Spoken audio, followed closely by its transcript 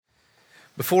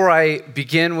Before I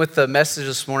begin with the message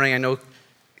this morning, I know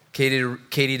Katie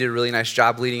did a really nice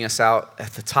job leading us out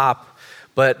at the top,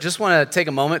 but just want to take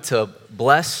a moment to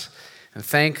bless and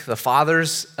thank the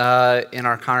fathers in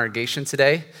our congregation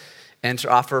today and to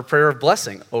offer a prayer of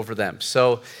blessing over them.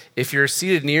 So if you're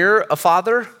seated near a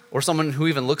father or someone who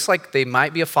even looks like they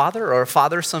might be a father or a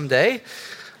father someday,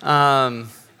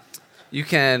 you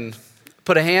can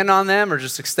put a hand on them or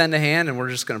just extend a hand, and we're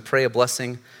just going to pray a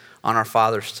blessing on our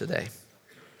fathers today.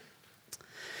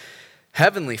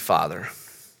 Heavenly Father,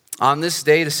 on this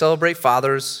day to celebrate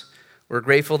fathers, we're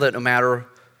grateful that no matter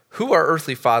who our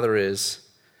earthly father is,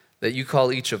 that you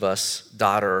call each of us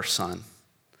daughter or son.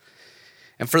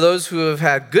 And for those who have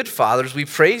had good fathers, we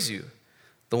praise you,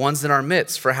 the ones in our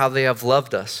midst, for how they have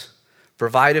loved us,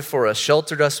 provided for us,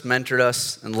 sheltered us, mentored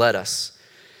us, and led us.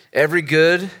 Every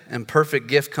good and perfect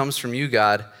gift comes from you,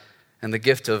 God, and the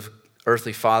gift of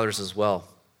earthly fathers as well.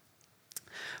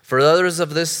 For others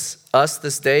of us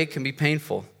this day can be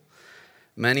painful.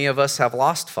 Many of us have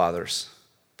lost fathers,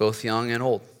 both young and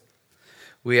old.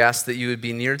 We ask that you would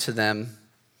be near to them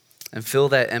and fill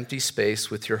that empty space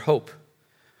with your hope.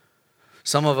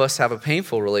 Some of us have a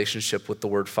painful relationship with the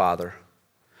word father.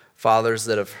 Fathers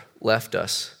that have left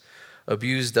us,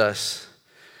 abused us,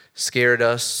 scared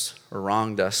us, or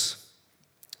wronged us.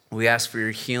 We ask for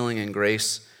your healing and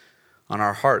grace on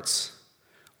our hearts,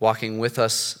 walking with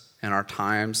us in our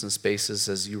times and spaces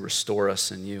as you restore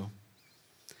us in you.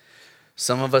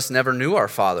 Some of us never knew our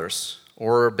fathers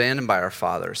or were abandoned by our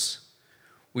fathers.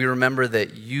 We remember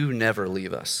that you never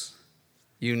leave us.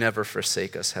 You never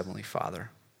forsake us, Heavenly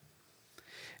Father.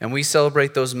 And we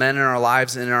celebrate those men in our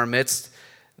lives and in our midst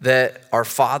that are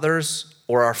fathers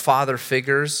or our father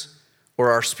figures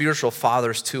or our spiritual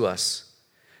fathers to us,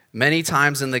 many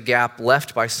times in the gap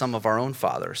left by some of our own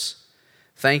fathers.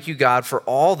 Thank you, God, for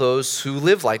all those who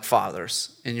live like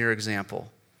fathers in your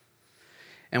example.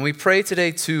 And we pray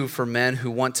today, too, for men who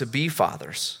want to be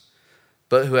fathers,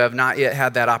 but who have not yet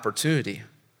had that opportunity.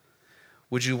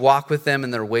 Would you walk with them in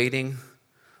their waiting?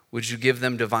 Would you give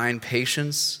them divine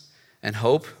patience and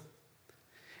hope?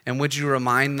 And would you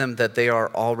remind them that they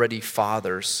are already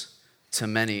fathers to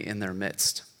many in their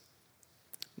midst?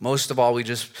 Most of all, we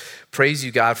just praise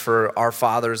you, God, for our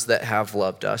fathers that have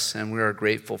loved us, and we are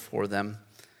grateful for them.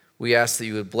 We ask that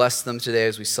you would bless them today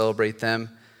as we celebrate them.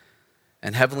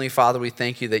 And Heavenly Father, we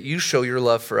thank you that you show your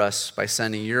love for us by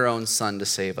sending your own Son to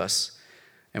save us.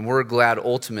 And we're glad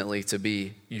ultimately to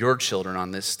be your children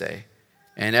on this day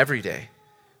and every day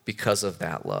because of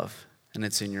that love. And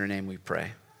it's in your name we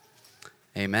pray.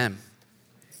 Amen.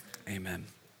 Amen.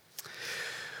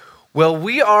 Well,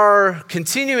 we are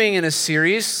continuing in a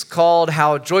series called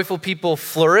How Joyful People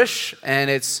Flourish, and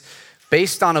it's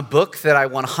based on a book that I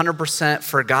 100%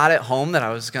 forgot at home that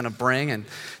I was going to bring and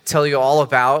tell you all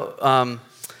about.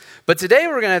 But today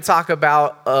we're going to talk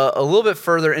about a little bit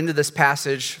further into this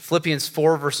passage, Philippians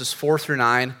 4, verses 4 through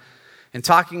 9, and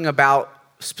talking about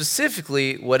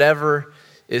specifically whatever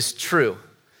is true.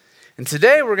 And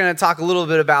today we're going to talk a little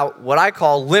bit about what I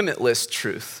call limitless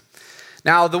truth.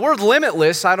 Now, the word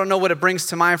limitless, I don't know what it brings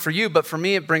to mind for you, but for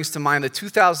me it brings to mind the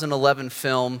 2011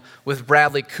 film with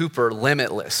Bradley Cooper,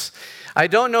 Limitless. I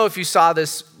don't know if you saw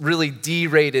this really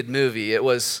D-rated movie. It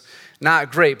was not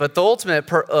great, but the ultimate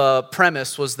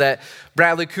premise was that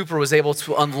Bradley Cooper was able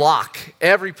to unlock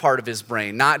every part of his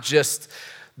brain, not just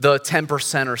the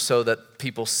 10% or so that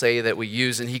people say that we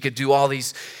use, and he could do all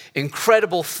these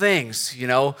incredible things,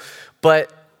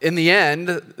 but in the end,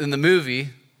 in the movie,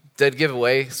 dead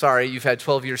giveaway, sorry, you've had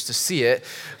 12 years to see it,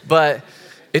 but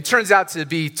it turns out to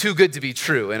be too good to be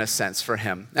true in a sense for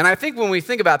him. And I think when we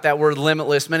think about that word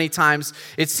limitless, many times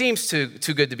it seems too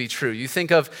good to be true. You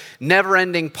think of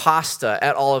never-ending pasta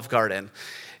at Olive Garden.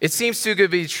 It seems too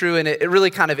good to be true, and it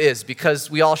really kind of is,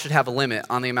 because we all should have a limit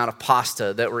on the amount of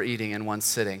pasta that we're eating in one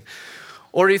sitting.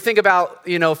 Or you think about,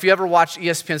 if you ever watch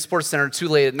ESPN SportsCenter too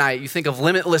late at night, you think of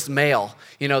Limitless Male,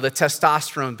 the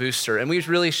testosterone booster. And we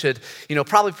really should,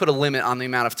 probably put a limit on the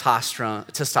amount of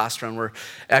testosterone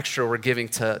we're giving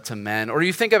to men. Or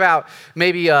you think about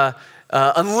maybe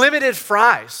unlimited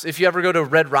fries if you ever go to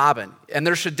Red Robin. And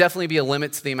there should definitely be a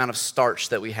limit to the amount of starch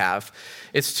that we have.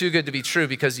 It's too good to be true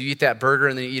because you eat that burger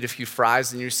and then you eat a few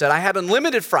fries and you said, I had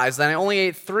unlimited fries, then I only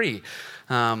ate 3.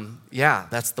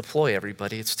 That's the ploy,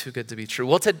 everybody. It's too good to be true.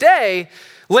 Well, today,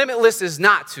 limitless is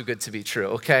not too good to be true,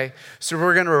 okay? So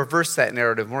we're going to reverse that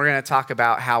narrative. We're going to talk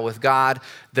about how with God,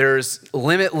 there's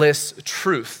limitless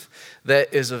truth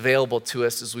that is available to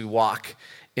us as we walk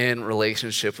in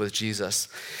relationship with Jesus.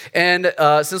 And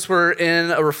since we're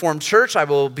in a Reformed church, I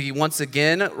will be once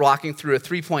again walking through a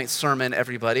 3-point sermon,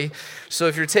 everybody. So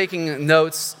if you're taking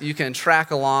notes, you can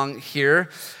track along here.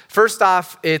 First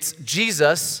off, it's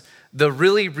Jesus, the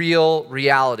really real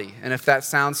reality. And if that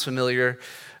sounds familiar,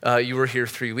 you were here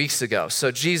 3 weeks ago.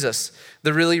 So Jesus,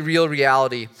 the really real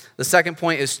reality. The second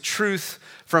point is truth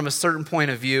from a certain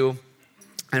point of view.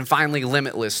 And finally,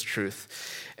 limitless truth.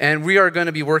 And we are going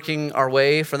to be working our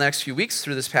way for the next few weeks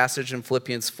through this passage in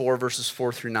Philippians 4, verses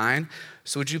 4 through 9.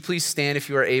 So would you please stand if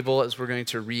you are able as we're going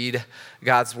to read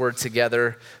God's word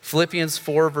together. Philippians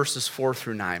 4, verses 4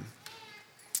 through 9.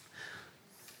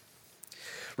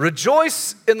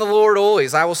 Rejoice in the Lord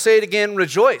always. I will say it again,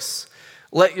 rejoice.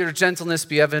 Let your gentleness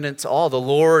be evident to all. The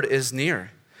Lord is near.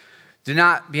 Do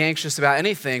not be anxious about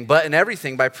anything, but in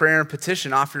everything, by prayer and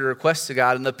petition, offer your requests to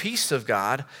God, and the peace of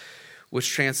God, which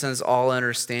transcends all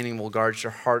understanding, will guard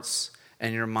your hearts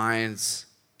and your minds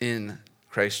in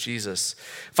Christ Jesus.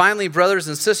 Finally, brothers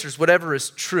and sisters, whatever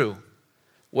is true,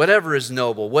 whatever is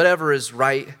noble, whatever is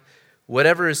right,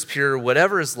 whatever is pure,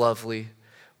 whatever is lovely,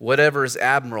 whatever is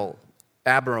admirable,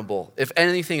 if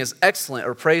anything is excellent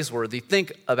or praiseworthy,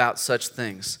 think about such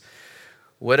things.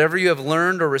 Whatever you have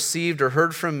learned or received or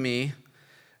heard from me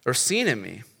or seen in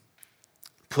me,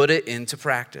 put it into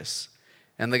practice,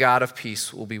 and the God of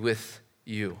peace will be with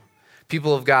you.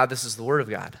 People of God, this is the word of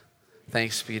God.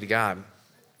 Thanks be to God.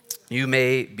 You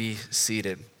may be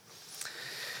seated.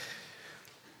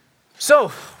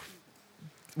 So,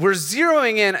 we're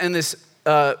zeroing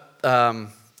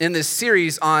in this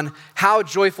series on how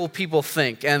joyful people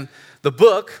think. And the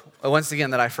book, once again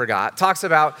that I forgot, talks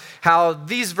about how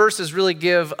these verses really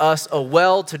give us a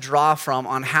well to draw from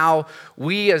on how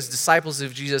we as disciples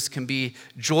of Jesus can be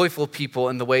joyful people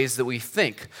in the ways that we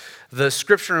think. The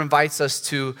scripture invites us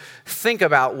to think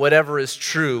about whatever is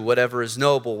true, whatever is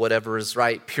noble, whatever is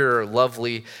right, pure,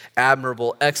 lovely,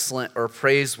 admirable, excellent, or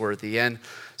praiseworthy. And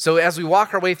so as we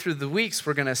walk our way through the weeks,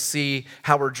 we're going to see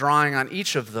how we're drawing on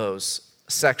each of those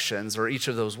sections or each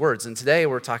of those words. And today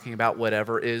we're talking about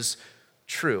whatever is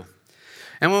true.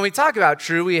 And when we talk about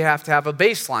true, we have to have a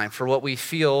baseline for what we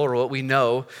feel or what we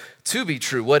know to be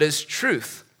true. What is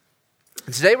truth?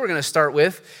 And today we're going to start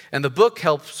with, and the book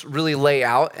helps really lay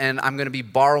out, and I'm going to be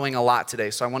borrowing a lot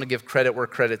today, so I want to give credit where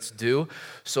credit's due.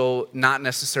 So not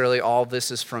necessarily all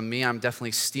this is from me. I'm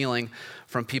definitely stealing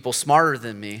from people smarter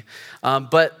than me.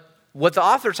 But what the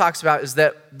author talks about is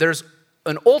that there's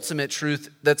an ultimate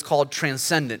truth that's called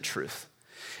transcendent truth.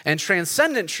 And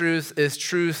transcendent truth is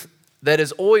truth that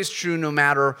is always true no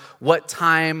matter what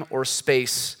time or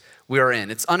space we are in.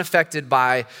 It's unaffected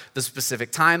by the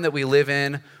specific time that we live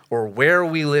in or where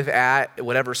we live at,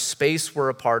 whatever space we're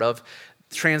a part of.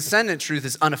 Transcendent truth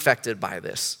is unaffected by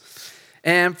this.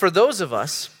 And for those of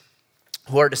us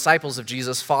who are disciples of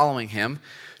Jesus following him,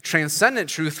 transcendent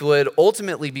truth would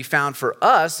ultimately be found for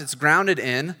us. It's grounded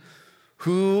in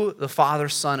who the Father,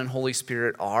 Son, and Holy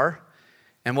Spirit are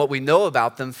and what we know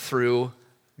about them through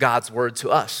God's word to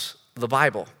us, the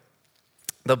Bible.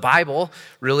 The Bible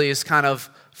really is kind of,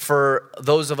 for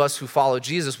those of us who follow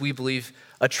Jesus, we believe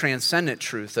a transcendent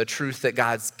truth, a truth that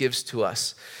God gives to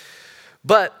us.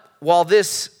 But while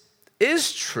this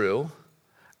is true,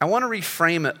 I want to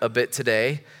reframe it a bit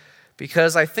today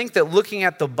because I think that looking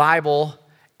at the Bible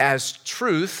as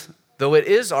truth, though it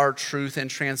is our truth and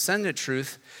transcendent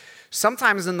truth,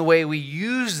 sometimes in the way we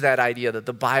use that idea that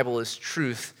the Bible is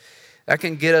truth, that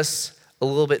can get us a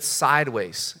little bit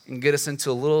sideways and get us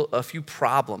into a few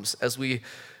problems as we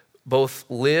both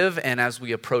live and as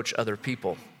we approach other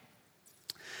people.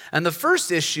 And the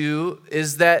first issue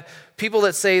is that people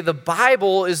that say the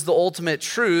Bible is the ultimate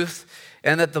truth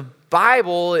and that the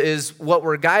Bible is what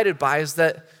we're guided by is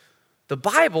that the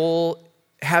Bible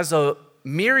has a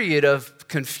myriad of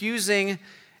confusing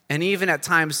and even at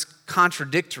times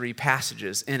contradictory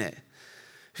passages in it.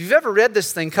 If you've ever read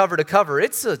this thing cover to cover,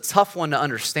 it's a tough one to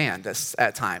understand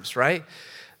at times, right?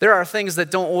 There are things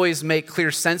that don't always make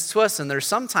clear sense to us, and there's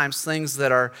sometimes things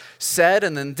that are said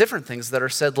and then different things that are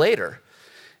said later.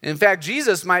 In fact,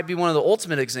 Jesus might be one of the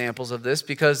ultimate examples of this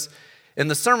because in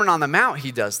the Sermon on the Mount,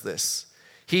 he does this.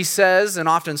 He says, and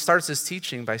often starts his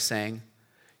teaching by saying,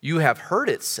 "You have heard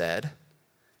it said,"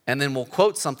 and then we'll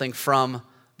quote something from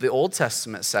the Old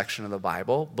Testament section of the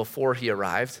Bible before he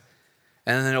arrived,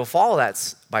 and then he'll follow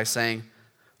that by saying,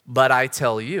 "But I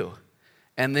tell you,"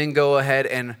 and then go ahead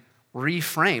and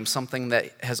reframe something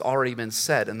that has already been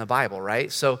said in the Bible,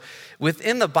 right? So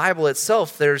within the Bible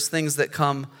itself, there's things that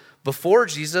come before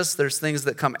Jesus, there's things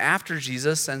that come after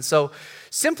Jesus, and so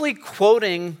simply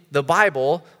quoting the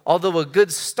Bible, although a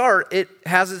good start, it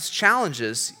has its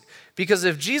challenges Because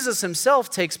if Jesus himself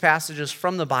takes passages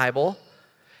from the Bible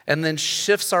and then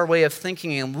shifts our way of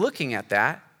thinking and looking at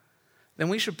that, then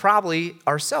we should probably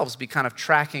ourselves be kind of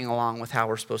tracking along with how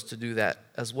we're supposed to do that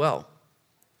as well.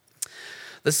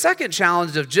 The second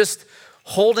challenge of just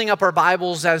holding up our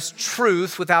Bibles as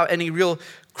truth without any real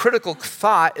critical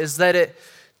thought is that it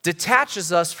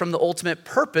detaches us from the ultimate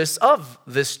purpose of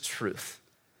this truth.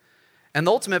 And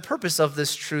the ultimate purpose of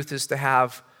this truth is to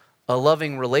have a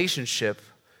loving relationship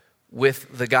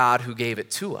with the God who gave it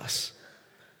to us,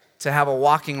 to have a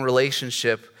walking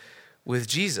relationship with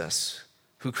Jesus,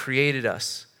 who created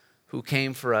us, who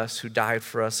came for us, who died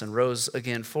for us, and rose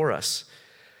again for us.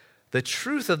 The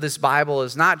truth of this Bible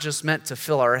is not just meant to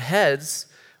fill our heads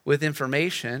with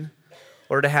information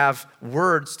or to have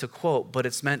words to quote, but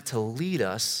it's meant to lead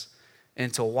us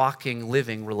into walking,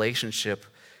 living relationship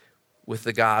with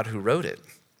the God who wrote it.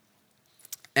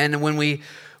 And when we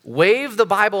wave the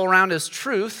Bible around as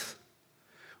truth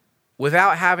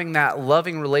without having that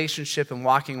loving relationship and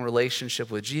walking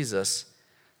relationship with Jesus,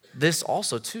 this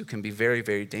also too can be very,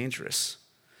 very dangerous.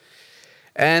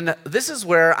 And this is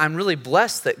where I'm really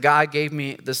blessed that God gave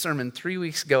me the sermon 3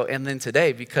 weeks ago and then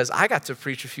today, because I got to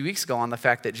preach a few weeks ago on the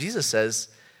fact that Jesus says,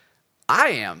 I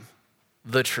am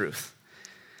the truth.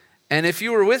 And if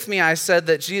you were with me, I said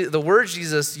that the word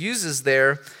Jesus uses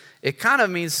there, it kind of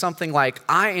means something like,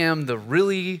 I am the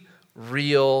really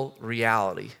real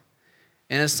reality.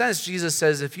 In a sense, Jesus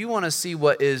says, if you want to see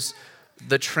what is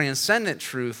the transcendent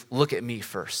truth, look at me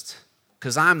first,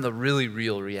 because I'm the really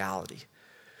real reality.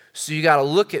 So you got to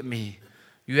look at me.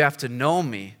 You have to know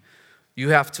me. You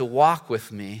have to walk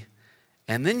with me,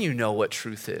 and then you know what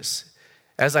truth is.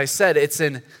 As I said, it's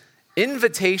an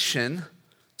invitation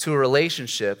to a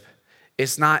relationship.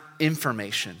 It's not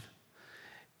information.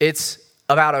 It's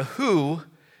about a who.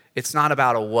 It's not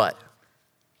about a what.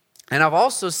 And I've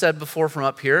also said before from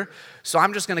up here, so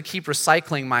I'm just going to keep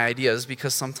recycling my ideas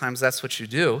because sometimes that's what you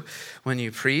do when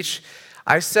you preach.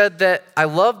 I said that I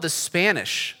love the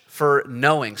Spanish for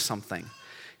knowing something.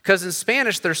 Because in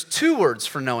Spanish, there's two words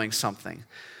for knowing something.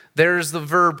 There's the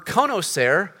verb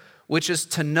conocer, which is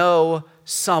to know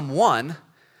someone,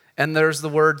 and there's the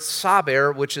word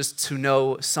saber, which is to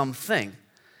know something.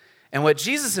 And what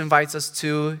Jesus invites us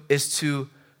to is to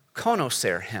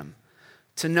conocer him,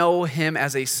 to know him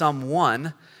as a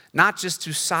someone, not just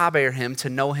to saber him, to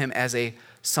know him as a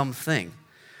something.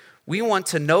 We want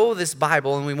to know this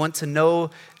Bible and we want to know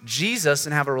Jesus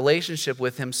and have a relationship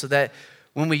with him so that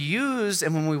when we use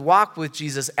and when we walk with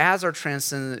Jesus as our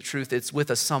transcendent truth, it's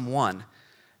with a someone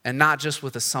and not just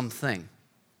with a something.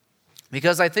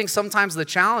 Because I think sometimes the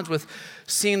challenge with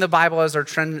seeing the Bible as our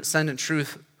transcendent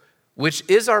truth, which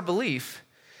is our belief,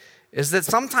 is that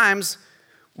sometimes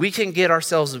we can get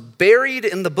ourselves buried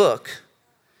in the book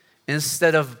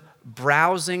instead of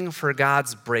browsing for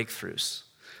God's breakthroughs.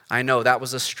 I know that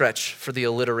was a stretch for the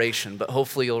alliteration, but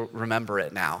hopefully you'll remember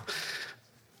it now.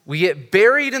 We get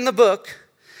buried in the book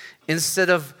instead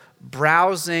of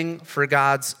browsing for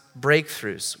God's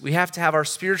breakthroughs. We have to have our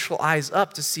spiritual eyes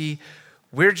up to see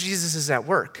where Jesus is at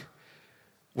work,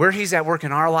 where he's at work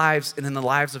in our lives and in the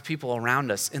lives of people around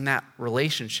us in that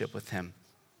relationship with him.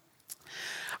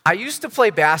 I used to play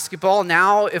basketball.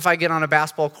 Now, if I get on a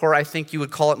basketball court, I think you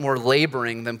would call it more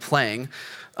laboring than playing.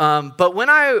 But when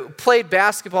I played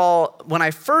basketball, when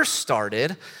I first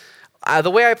started,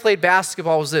 the way I played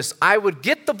basketball was this. I would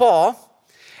get the ball,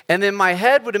 and then my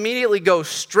head would immediately go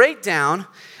straight down,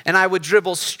 and I would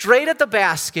dribble straight at the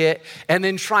basket and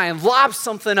then try and lob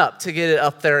something up to get it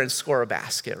up there and score a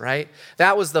basket, right?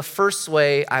 That was the first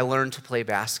way I learned to play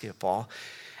basketball.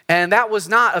 And that was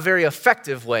not a very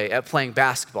effective way at playing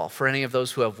basketball for any of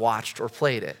those who have watched or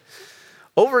played it.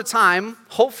 Over time,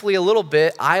 hopefully a little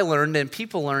bit, I learned and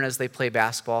people learn as they play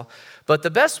basketball. But the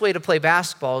best way to play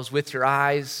basketball is with your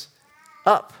eyes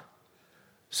up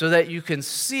so that you can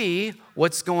see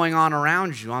what's going on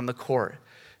around you on the court,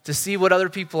 to see what other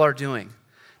people are doing,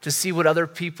 to see what other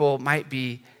people might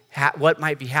be, what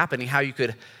might be happening, how you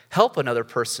could help another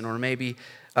person or maybe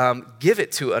give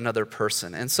it to another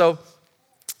person. And so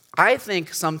I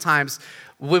think sometimes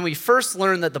when we first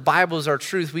learn that the Bible is our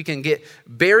truth, we can get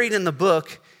buried in the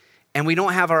book and we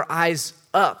don't have our eyes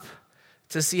up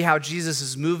to see how Jesus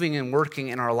is moving and working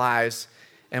in our lives,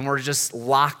 and we're just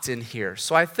locked in here.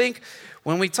 So I think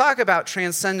when we talk about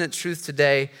transcendent truth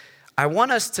today, I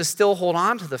want us to still hold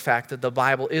on to the fact that the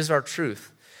Bible is our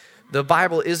truth. The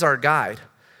Bible is our guide.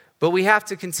 But we have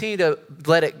to continue to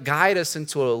let it guide us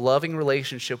into a loving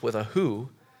relationship with a who.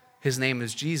 His name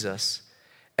is Jesus.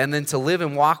 And then to live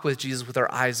and walk with Jesus with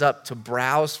our eyes up, to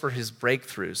browse for his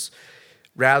breakthroughs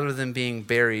rather than being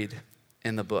buried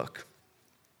in the book.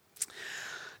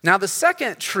 Now, the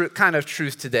second kind of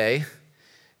truth today,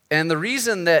 and the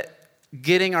reason that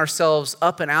getting ourselves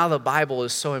up and out of the Bible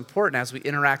is so important as we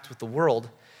interact with the world,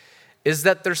 is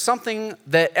that there's something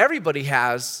that everybody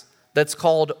has that's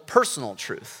called personal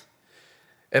truth.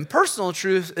 And personal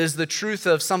truth is the truth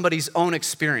of somebody's own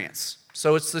experience.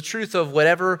 So it's the truth of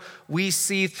whatever we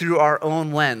see through our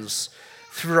own lens,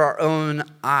 through our own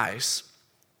eyes.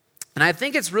 And I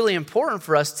think it's really important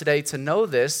for us today to know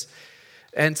this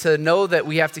and to know that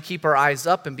we have to keep our eyes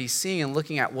up and be seeing and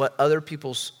looking at what other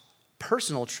people's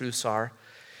personal truths are.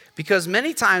 Because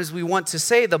many times we want to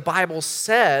say the Bible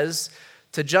says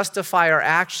to justify our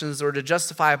actions or to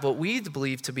justify what we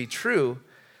believe to be true.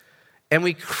 And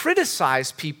we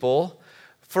criticize people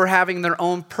for having their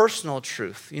own personal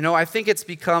truth. You know, I think it's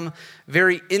become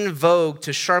very in vogue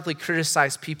to sharply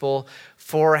criticize people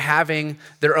for having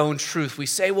their own truth. We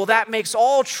say, well, that makes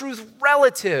all truth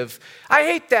relative. I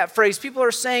hate that phrase. People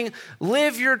are saying,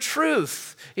 live your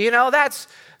truth. You know, that's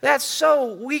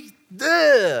so weak.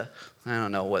 Ugh. I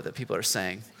don't know what the people are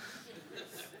saying.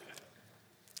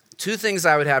 Two things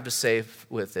I would have to say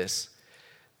with this.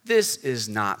 This is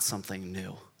not something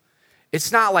new.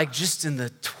 It's not like just in the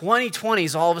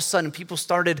 2020s, all of a sudden people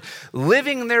started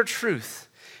living their truth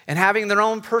and having their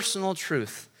own personal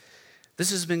truth.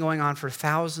 This has been going on for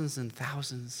thousands and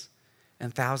thousands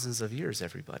and thousands of years,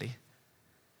 everybody.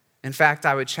 In fact,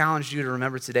 I would challenge you to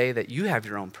remember today that you have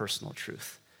your own personal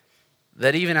truth.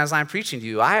 That even as I'm preaching to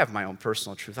you, I have my own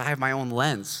personal truth. I have my own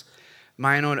lens,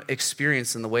 my own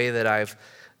experience in the way that I've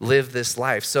lived this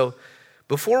life. So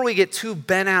before we get too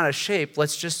bent out of shape,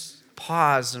 let's just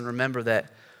pause and remember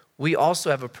that we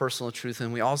also have a personal truth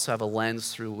and we also have a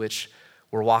lens through which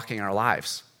we're walking our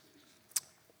lives.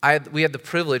 We had the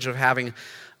privilege of having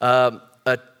a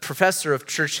professor of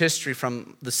church history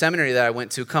from the seminary that I went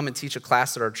to come and teach a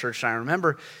class at our church. And I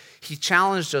remember he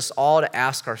challenged us all to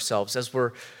ask ourselves as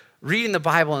we're reading the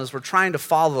Bible and as we're trying to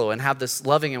follow and have this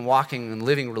loving and walking and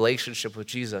living relationship with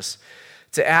Jesus,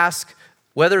 to ask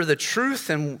whether the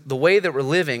truth and the way that we're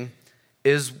living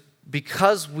is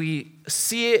because we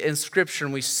see it in Scripture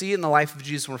and we see it in the life of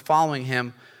Jesus and we're following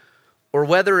him, or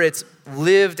whether it's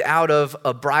lived out of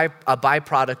a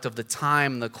byproduct of the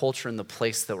time, the culture, and the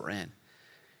place that we're in.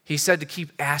 He said to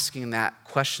keep asking that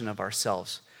question of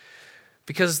ourselves.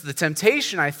 Because the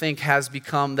temptation, I think, has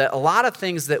become that a lot of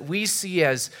things that we see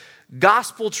as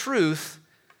gospel truth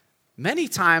many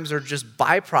times are just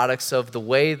byproducts of the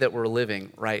way that we're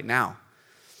living right now.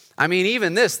 I mean,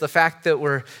 even this, the fact that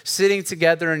we're sitting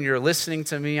together and you're listening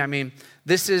to me, I mean,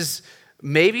 this is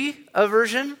maybe a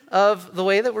version of the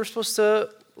way that we're supposed to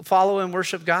follow and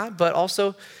worship God, but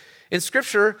also in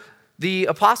Scripture, the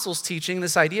apostles' teaching,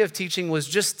 this idea of teaching was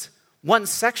just one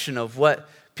section of what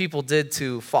people did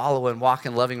to follow and walk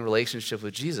in loving relationship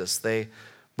with Jesus. They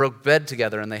broke bread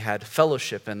together and they had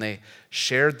fellowship and they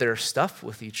shared their stuff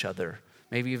with each other,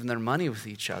 maybe even their money with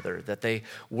each other, that they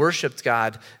worshiped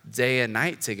God day and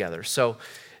night together. So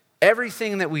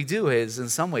everything that we do is in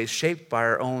some ways shaped by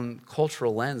our own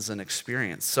cultural lens and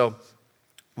experience. So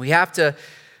we have to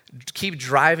keep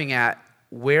driving at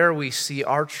where we see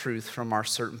our truth from our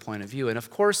certain point of view. And of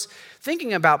course,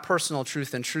 thinking about personal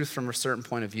truth and truth from a certain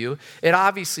point of view, it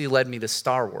obviously led me to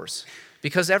Star Wars,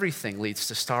 because everything leads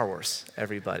to Star Wars,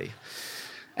 everybody.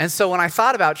 And so when I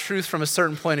thought about truth from a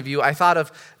certain point of view, I thought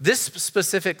of this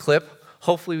specific clip,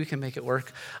 hopefully we can make it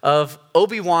work, of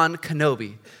Obi-Wan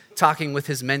Kenobi talking with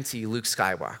his mentee, Luke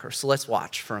Skywalker. So let's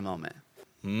watch for a moment.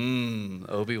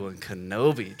 Obi-Wan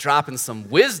Kenobi, dropping some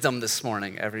wisdom this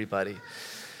morning, everybody.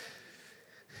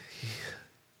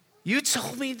 You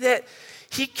told me that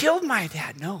he killed my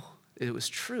dad. No, it was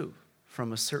true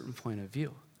from a certain point of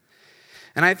view.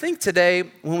 And I think today,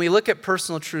 when we look at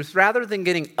personal truth, rather than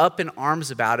getting up in arms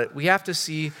about it, we have to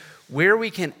see where we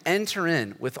can enter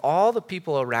in with all the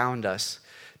people around us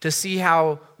to see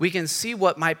how we can see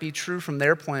what might be true from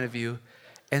their point of view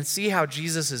and see how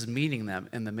Jesus is meeting them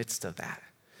in the midst of that.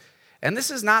 And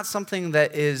this is not something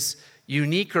that is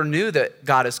unique or new that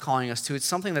God is calling us to. It's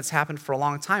something that's happened for a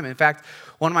long time. In fact,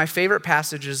 one of my favorite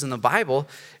passages in the Bible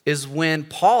is when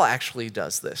Paul actually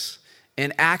does this.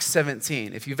 In Acts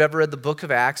 17, if you've ever read the book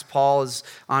of Acts, Paul is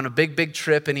on a big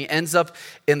trip and he ends up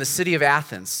in the city of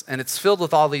Athens. And it's filled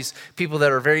with all these people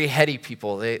that are very heady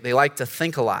people. They like to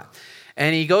think a lot.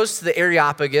 And he goes to the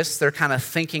Areopagus, their kind of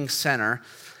thinking center,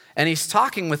 and he's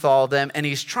talking with all of them and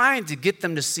he's trying to get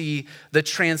them to see the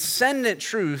transcendent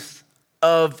truth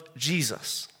of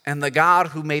Jesus and the God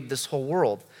who made this whole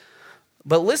world.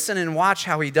 But listen and watch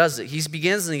how he does it. He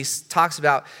begins and he talks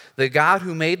about the God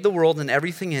who made the world and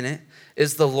everything in it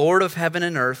is the Lord of heaven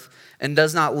and earth and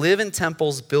does not live in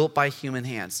temples built by human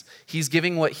hands. He's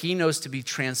giving what he knows to be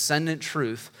transcendent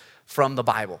truth from the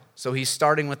Bible. So he's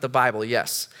starting with the Bible,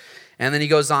 yes. And then he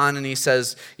goes on and he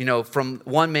says, from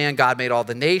one man God made all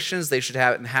the nations. They should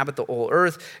inhabit the whole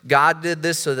earth. God did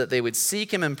this so that they would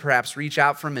seek him and perhaps reach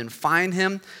out for him and find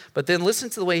him. But then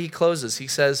listen to the way he closes. He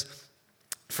says,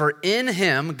 for in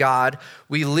him, God,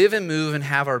 we live and move and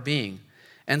have our being.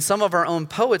 And some of our own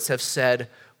poets have said,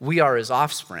 we are his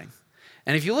offspring.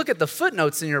 And if you look at the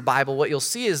footnotes in your Bible, what you'll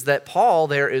see is that Paul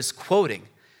there is quoting.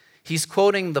 He's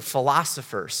quoting the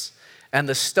philosophers and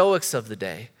the Stoics of the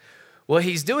day. What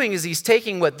he's doing is he's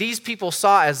taking what these people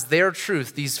saw as their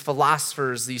truth, these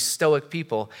philosophers, these Stoic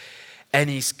people, and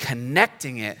he's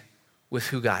connecting it with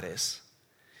who God is.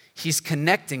 He's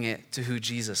connecting it to who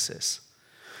Jesus is.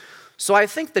 So I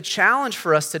think the challenge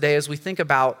for us today as we think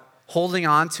about holding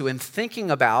on to and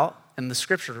thinking about, in the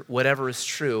scripture, whatever is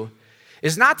true,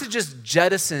 is not to just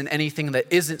jettison anything that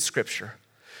isn't scripture,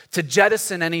 to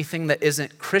jettison anything that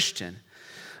isn't Christian,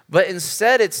 but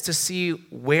instead it's to see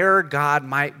where God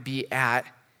might be at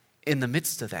in the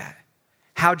midst of that.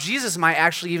 How Jesus might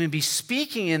actually even be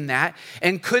speaking in that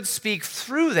and could speak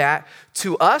through that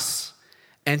to us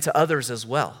and to others as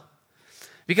well.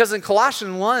 Because in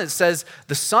Colossians 1, it says,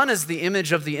 the Son is the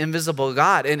image of the invisible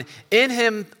God, and in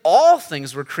him all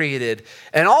things were created,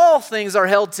 and all things are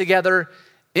held together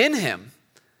in him,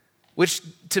 which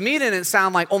to me didn't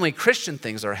sound like only Christian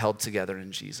things are held together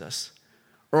in Jesus,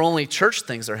 or only church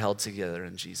things are held together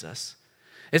in Jesus.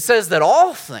 It says that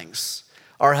all things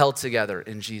are held together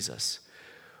in Jesus,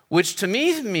 which to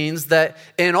me means that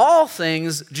in all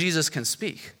things, Jesus can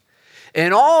speak.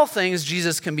 In all things,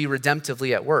 Jesus can be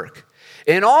redemptively at work.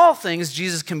 In all things,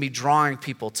 Jesus can be drawing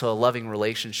people to a loving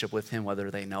relationship with him, whether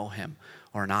they know him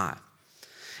or not.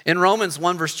 In Romans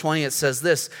 1 verse 20, it says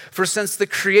this, for since the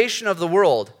creation of the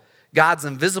world, God's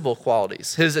invisible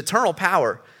qualities, his eternal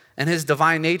power, and his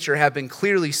divine nature have been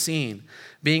clearly seen,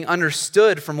 being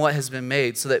understood from what has been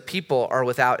made, so that people are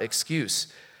without excuse.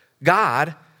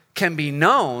 God can be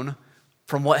known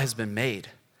from what has been made.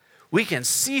 We can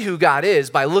see who God is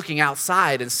by looking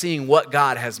outside and seeing what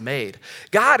God has made.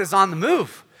 God is on the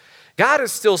move. God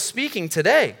is still speaking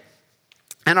today.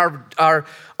 And what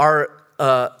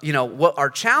our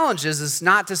challenge is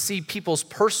not to see people's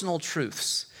personal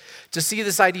truths, to see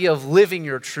this idea of living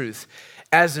your truth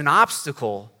as an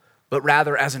obstacle, but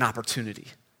rather as an opportunity.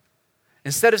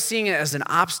 Instead of seeing it as an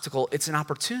obstacle, it's an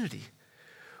opportunity.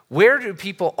 Where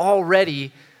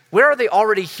are they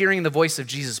already hearing the voice of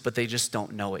Jesus, but they just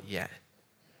don't know it yet?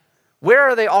 Where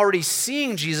are they already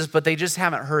seeing Jesus, but they just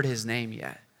haven't heard his name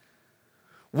yet?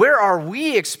 Where are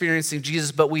we experiencing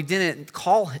Jesus, but we didn't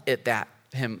call it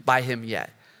by him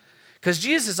yet? Because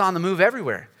Jesus is on the move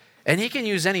everywhere, and he can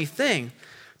use anything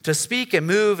to speak and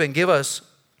move and give us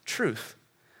truth,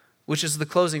 which is the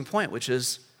closing point, which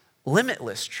is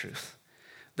limitless truth.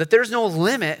 That there's no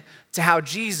limit to how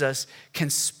Jesus can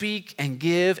speak and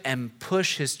give and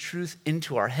push his truth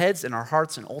into our heads and our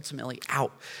hearts and ultimately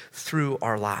out through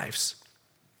our lives.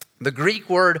 The Greek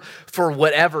word for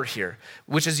whatever here,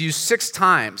 which is used 6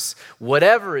 times,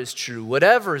 whatever is true,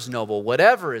 whatever is noble,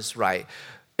 whatever is right,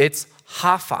 it's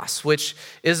haphos, which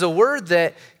is a word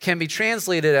that can be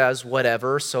translated as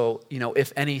whatever, so,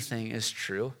 if anything is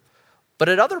true. But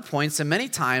at other points, and many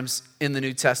times in the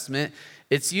New Testament,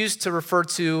 it's used to refer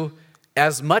to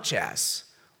as much as,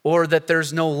 or that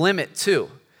there's no limit to.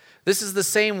 This is the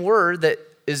same word that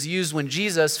is used when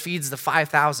Jesus feeds the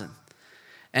 5,000.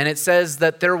 And it says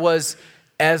that there was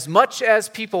as much as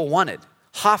people wanted.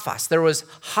 Haphos. There was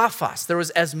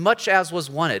as much as was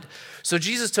wanted. So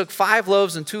Jesus took 5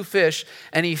 loaves and 2 fish,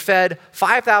 and he fed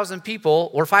 5,000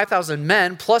 people, or 5,000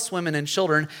 men, plus women and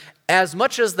children, as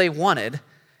much as they wanted,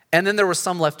 and then there was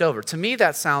some left over. To me,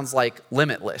 that sounds like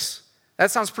limitless.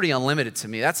 That sounds pretty unlimited to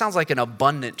me. That sounds like an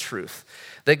abundant truth.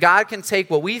 That God can take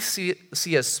what we see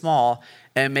as small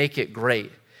and make it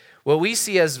great. What we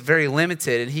see as very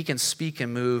limited, and he can speak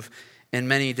and move in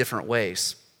many different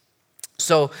ways.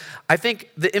 So I think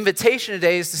the invitation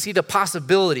today is to see the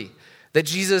possibility that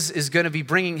Jesus is going to be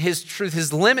bringing his truth,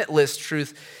 his limitless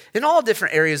truth, in all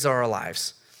different areas of our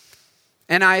lives.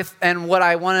 And my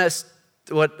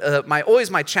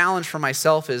challenge for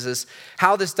myself is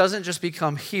how this doesn't just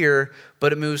become here,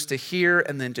 but it moves to here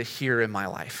and then to here in my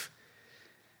life.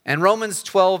 And Romans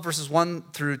 12, verses 1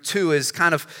 through 2 is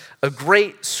kind of a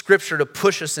great scripture to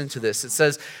push us into this. It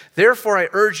says, therefore I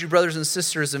urge you, brothers and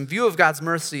sisters, in view of God's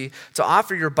mercy, to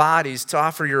offer your bodies, to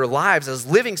offer your lives as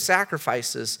living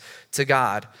sacrifices to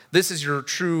God. This is your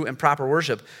true and proper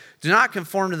worship. Do not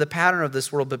conform to the pattern of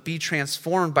this world, but be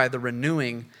transformed by the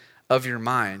renewing of your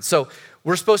mind. So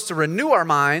we're supposed to renew our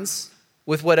minds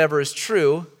with whatever is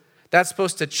true. That's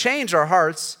supposed to change our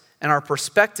hearts and our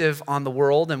perspective on the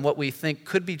world and what we think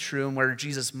could be true and where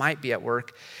Jesus might be at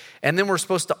work. And then we're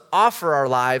supposed to offer our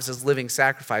lives as living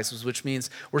sacrifices, which means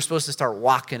we're supposed to start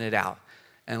walking it out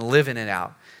and living it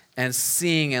out and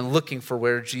seeing and looking for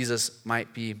where Jesus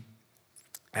might be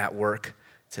at work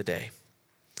today.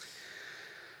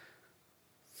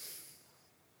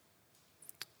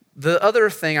 The other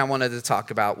thing I wanted to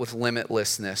talk about with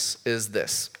limitlessness is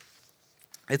this.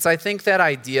 It's, I think, that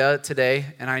idea today,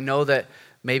 and I know that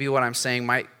maybe what I'm saying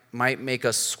might make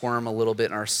us squirm a little bit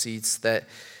in our seats, that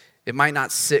it might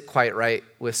not sit quite right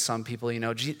with some people.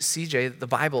 CJ, the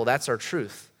Bible, that's our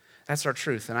truth. That's our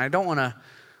truth. And I don't want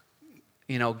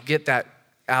to, get that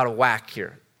out of whack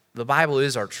here. The Bible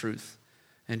is our truth,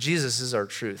 and Jesus is our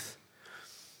truth.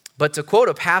 But to quote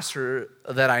a pastor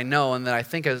that I know, and that I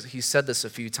think he said this a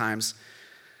few times,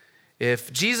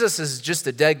 if Jesus is just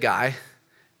a dead guy,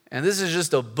 and this is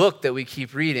just a book that we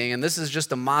keep reading, and this is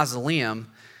just a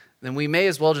mausoleum, then we may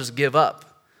as well just give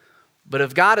up. But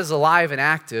if God is alive and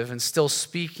active and still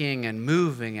speaking and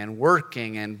moving and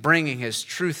working and bringing his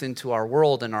truth into our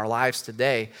world and our lives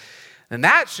today, then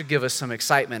that should give us some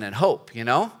excitement and hope,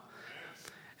 And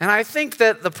I think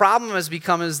that the problem has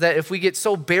become is that if we get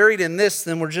so buried in this,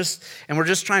 then we're just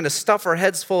trying to stuff our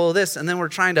heads full of this, and then we're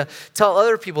trying to tell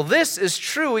other people, this is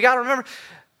true. We got to remember,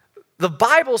 the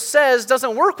Bible says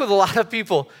doesn't work with a lot of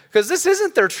people because this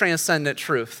isn't their transcendent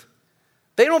truth.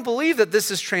 They don't believe that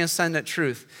this is transcendent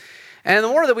truth. And the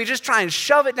more that we just try and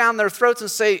shove it down their throats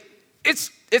and say, it's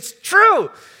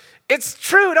true. It's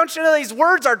true. Don't you know these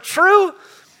words are true?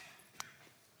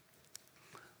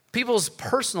 People's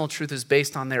personal truth is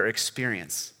based on their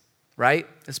experience, right?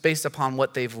 It's based upon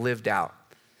what they've lived out.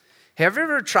 Have you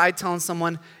ever tried telling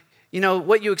someone,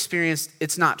 what you experienced,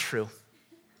 it's not true?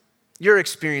 Your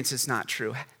experience is not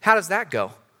true. How does that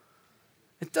go?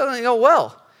 It doesn't go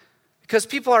well because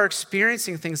people are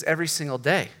experiencing things every single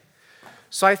day.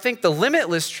 So I think the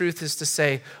limitless truth is to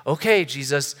say, okay,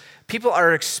 Jesus, people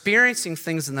are experiencing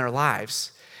things in their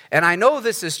lives. And I know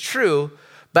this is true,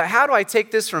 but how do I take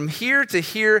this from here to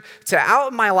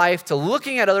out in my life, to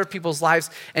looking at other people's lives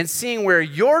and seeing where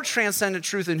your transcendent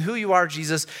truth and who you are,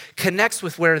 Jesus, connects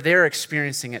with where they're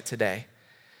experiencing it today?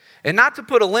 And not to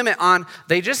put a limit on,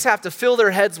 they just have to fill their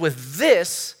heads with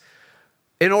this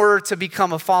in order to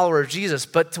become a follower of Jesus,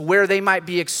 but to where they might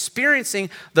be experiencing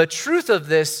the truth of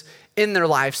this in their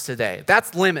lives today.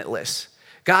 That's limitless.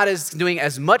 God is doing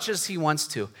as much as he wants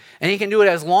to, and he can do it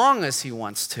as long as he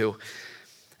wants to.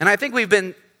 And I think we've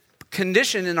been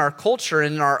conditioned in our culture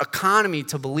and in our economy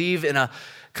to believe in a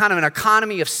kind of an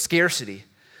economy of scarcity,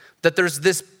 that there's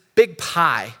this big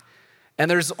pie,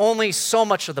 and there's only so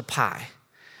much of the pie.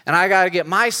 And I got to get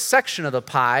my section of the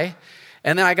pie,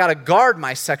 and then I got to guard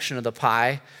my section of the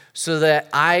pie so that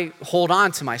I hold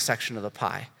on to my section of the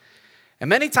pie. And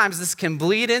many times this can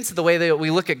bleed into the way that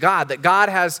we look at God, that God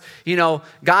has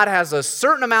a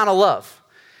certain amount of love.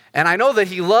 And I know that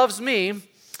he loves me,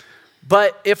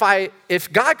 but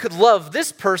if God could love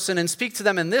this person and speak to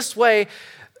them in this way,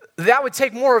 that would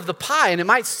take more of the pie, and it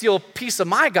might steal a piece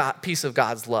of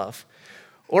God's love.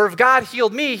 Or if God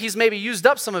healed me, he's maybe used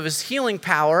up some of his healing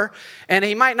power, and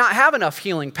he might not have enough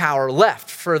healing power left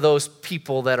for those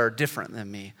people that are different than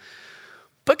me.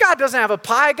 But God doesn't have a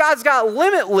pie. God's got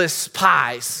limitless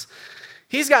pies.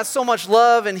 He's got so much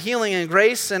love and healing and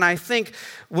grace, and I think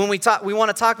when we want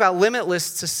to talk about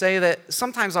limitless to say that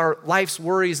sometimes our life's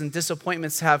worries and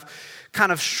disappointments have kind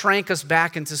of shrank us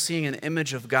back into seeing an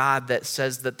image of God that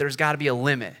says that there's got to be a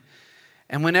limit.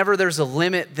 And whenever there's a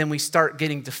limit, then we start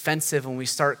getting defensive and we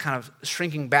start kind of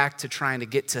shrinking back to trying to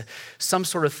get to some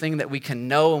sort of thing that we can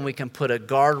know and we can put a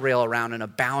guardrail around and a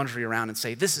boundary around and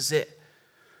say, this is it.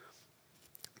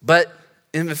 But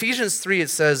in Ephesians 3, it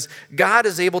says, God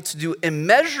is able to do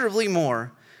immeasurably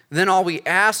more than all we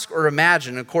ask or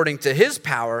imagine according to his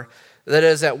power that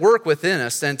is at work within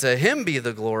us. And to him be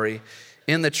the glory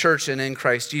in the church and in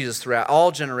Christ Jesus throughout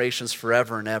all generations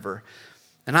forever and ever.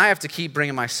 And I have to keep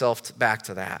bringing myself back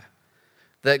to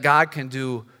that God can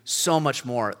do so much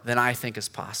more than I think is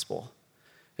possible.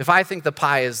 If I think the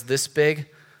pie is this big,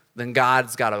 then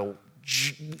God's got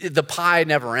the pie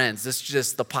never ends.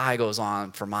 The pie goes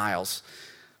on for miles.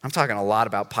 I'm talking a lot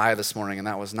about pie this morning, and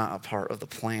that was not a part of the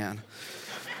plan.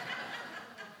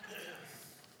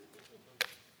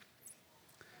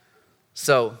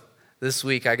 So this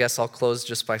week, I guess I'll close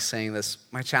just by saying this.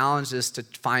 My challenge is to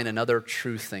find another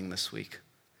true thing this week.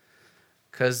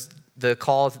 Because the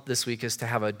call this week is to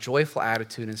have a joyful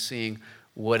attitude in seeing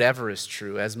whatever is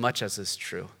true, as much as is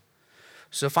true.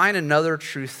 So find another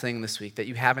true thing this week that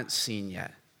you haven't seen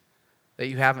yet, that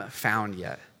you haven't found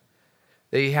yet,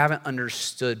 that you haven't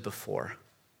understood before.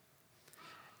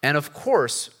 And of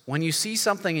course, when you see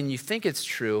something and you think it's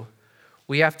true,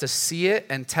 we have to see it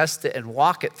and test it and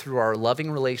walk it through our loving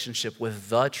relationship with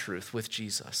the truth, with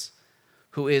Jesus,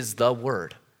 who is the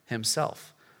Word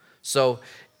himself. So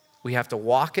we have to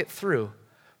walk it through,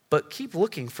 but keep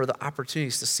looking for the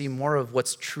opportunities to see more of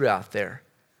what's true out there.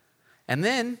 And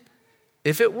then,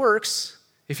 if it works,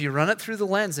 if you run it through the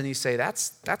lens and you say,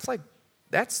 that's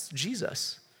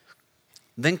Jesus,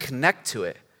 then connect to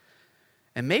it.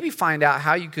 And maybe find out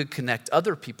how you could connect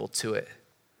other people to it.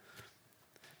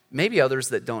 Maybe others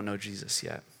that don't know Jesus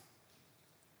yet.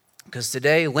 Because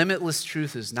today, limitless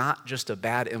truth is not just a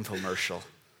bad infomercial.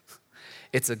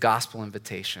 It's a gospel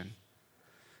invitation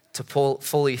to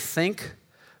fully think,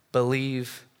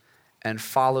 believe, and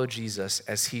follow Jesus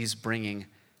as he's bringing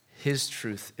his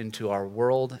truth into our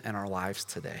world and our lives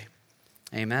today.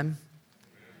 Amen?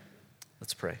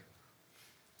 Let's pray.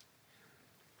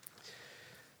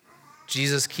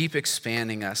 Jesus, keep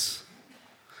expanding us.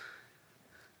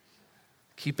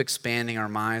 Keep expanding our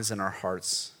minds and our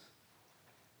hearts.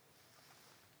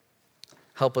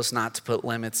 Help us not to put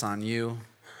limits on you,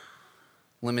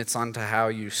 limits onto how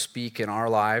you speak in our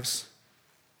lives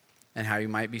and how you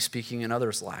might be speaking in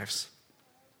others' lives.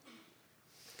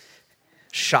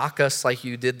 Shock us like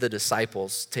you did the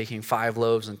disciples, taking 5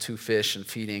 loaves and 2 fish and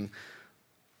feeding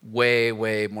way,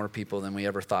 way more people than we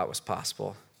ever thought was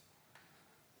possible.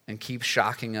 And keep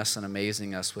shocking us and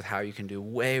amazing us with how you can do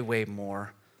way, way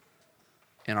more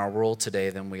in our world today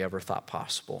than we ever thought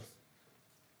possible.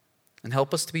 And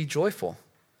help us to be joyful,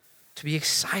 to be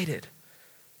excited,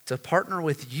 to partner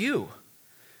with you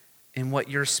in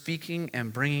what you're speaking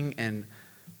and bringing and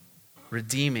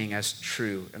redeeming as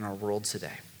true in our world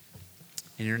today.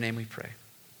 In your name we pray.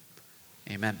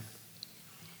 Amen.